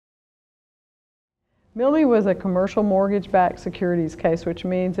Milmy was a commercial mortgage-backed securities case, which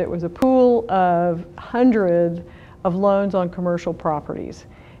means it was a pool of hundreds of loans on commercial properties.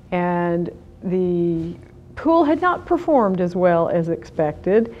 And the pool had not performed as well as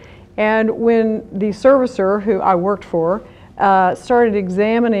expected. And when the servicer, who I worked for, started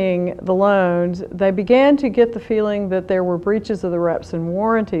examining the loans, they began to get the feeling that there were breaches of the reps and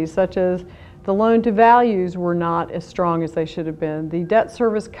warranties, such as the loan to values were not as strong as they should have been. The debt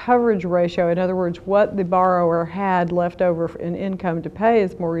service coverage ratio, in other words, what the borrower had left over in income to pay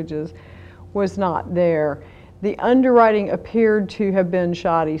his mortgages, was not there. The underwriting appeared to have been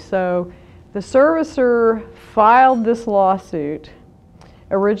shoddy. So the servicer filed this lawsuit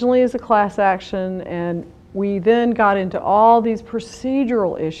originally as a class action, and we then got into all these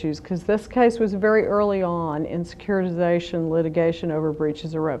procedural issues because this case was very early on in securitization litigation over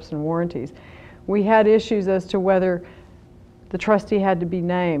breaches of reps and warranties. We had issues as to whether the trustee had to be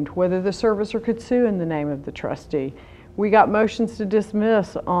named, whether the servicer could sue in the name of the trustee. We got motions to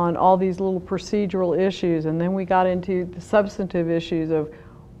dismiss on all these little procedural issues, and then we got into the substantive issues of,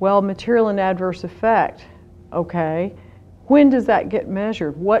 well, material and adverse effect. Okay. When does that get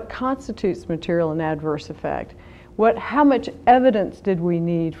measured? What constitutes material and adverse effect? How much evidence did we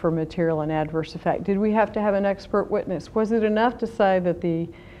need for material and adverse effect? Did we have to have an expert witness? Was it enough to say that the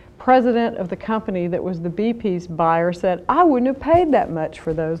president of the company that was the B-piece buyer said, I wouldn't have paid that much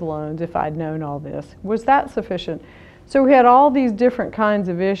for those loans if I'd known all this? Was that sufficient? So we had all these different kinds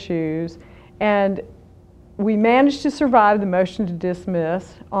of issues, and we managed to survive the motion to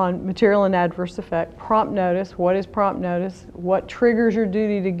dismiss on material and adverse effect, prompt notice. What is prompt notice? What triggers your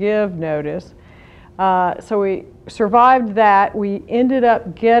duty to give notice? So we survived that. We ended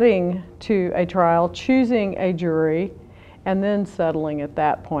up getting to a trial, choosing a jury, and then settling at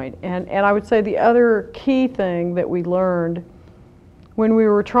that point. And I would say the other key thing that we learned when we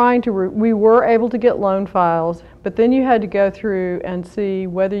were we were able to get loan files, but then you had to go through and see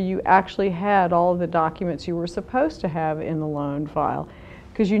whether you actually had all of the documents you were supposed to have in the loan file,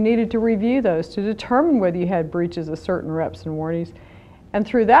 because you needed to review those to determine whether you had breaches of certain reps and warranties. And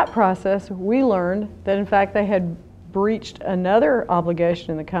through that process, we learned that in fact they had breached another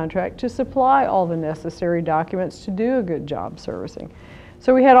obligation in the contract to supply all the necessary documents to do a good job servicing.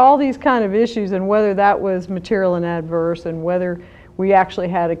 So we had all these kind of issues, and whether that was material and adverse and whether we actually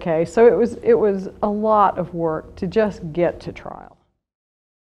had a case. So it was a lot of work to just get to trial.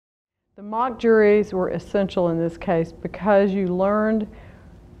 The mock juries were essential in this case because you learned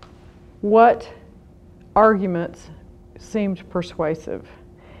what arguments seemed persuasive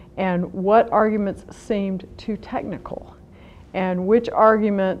and what arguments seemed too technical and which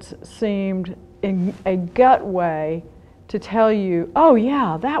arguments seemed in a gut way to tell you, oh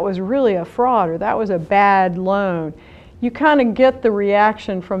yeah, that was really a fraud or that was a bad loan. You kind of get the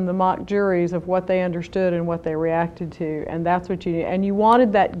reaction from the mock juries of what they understood and what they reacted to, and that's what you need. And you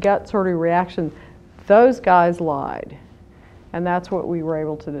wanted that gut sort of reaction. Those guys lied, and that's what we were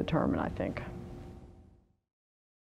able to determine, I think.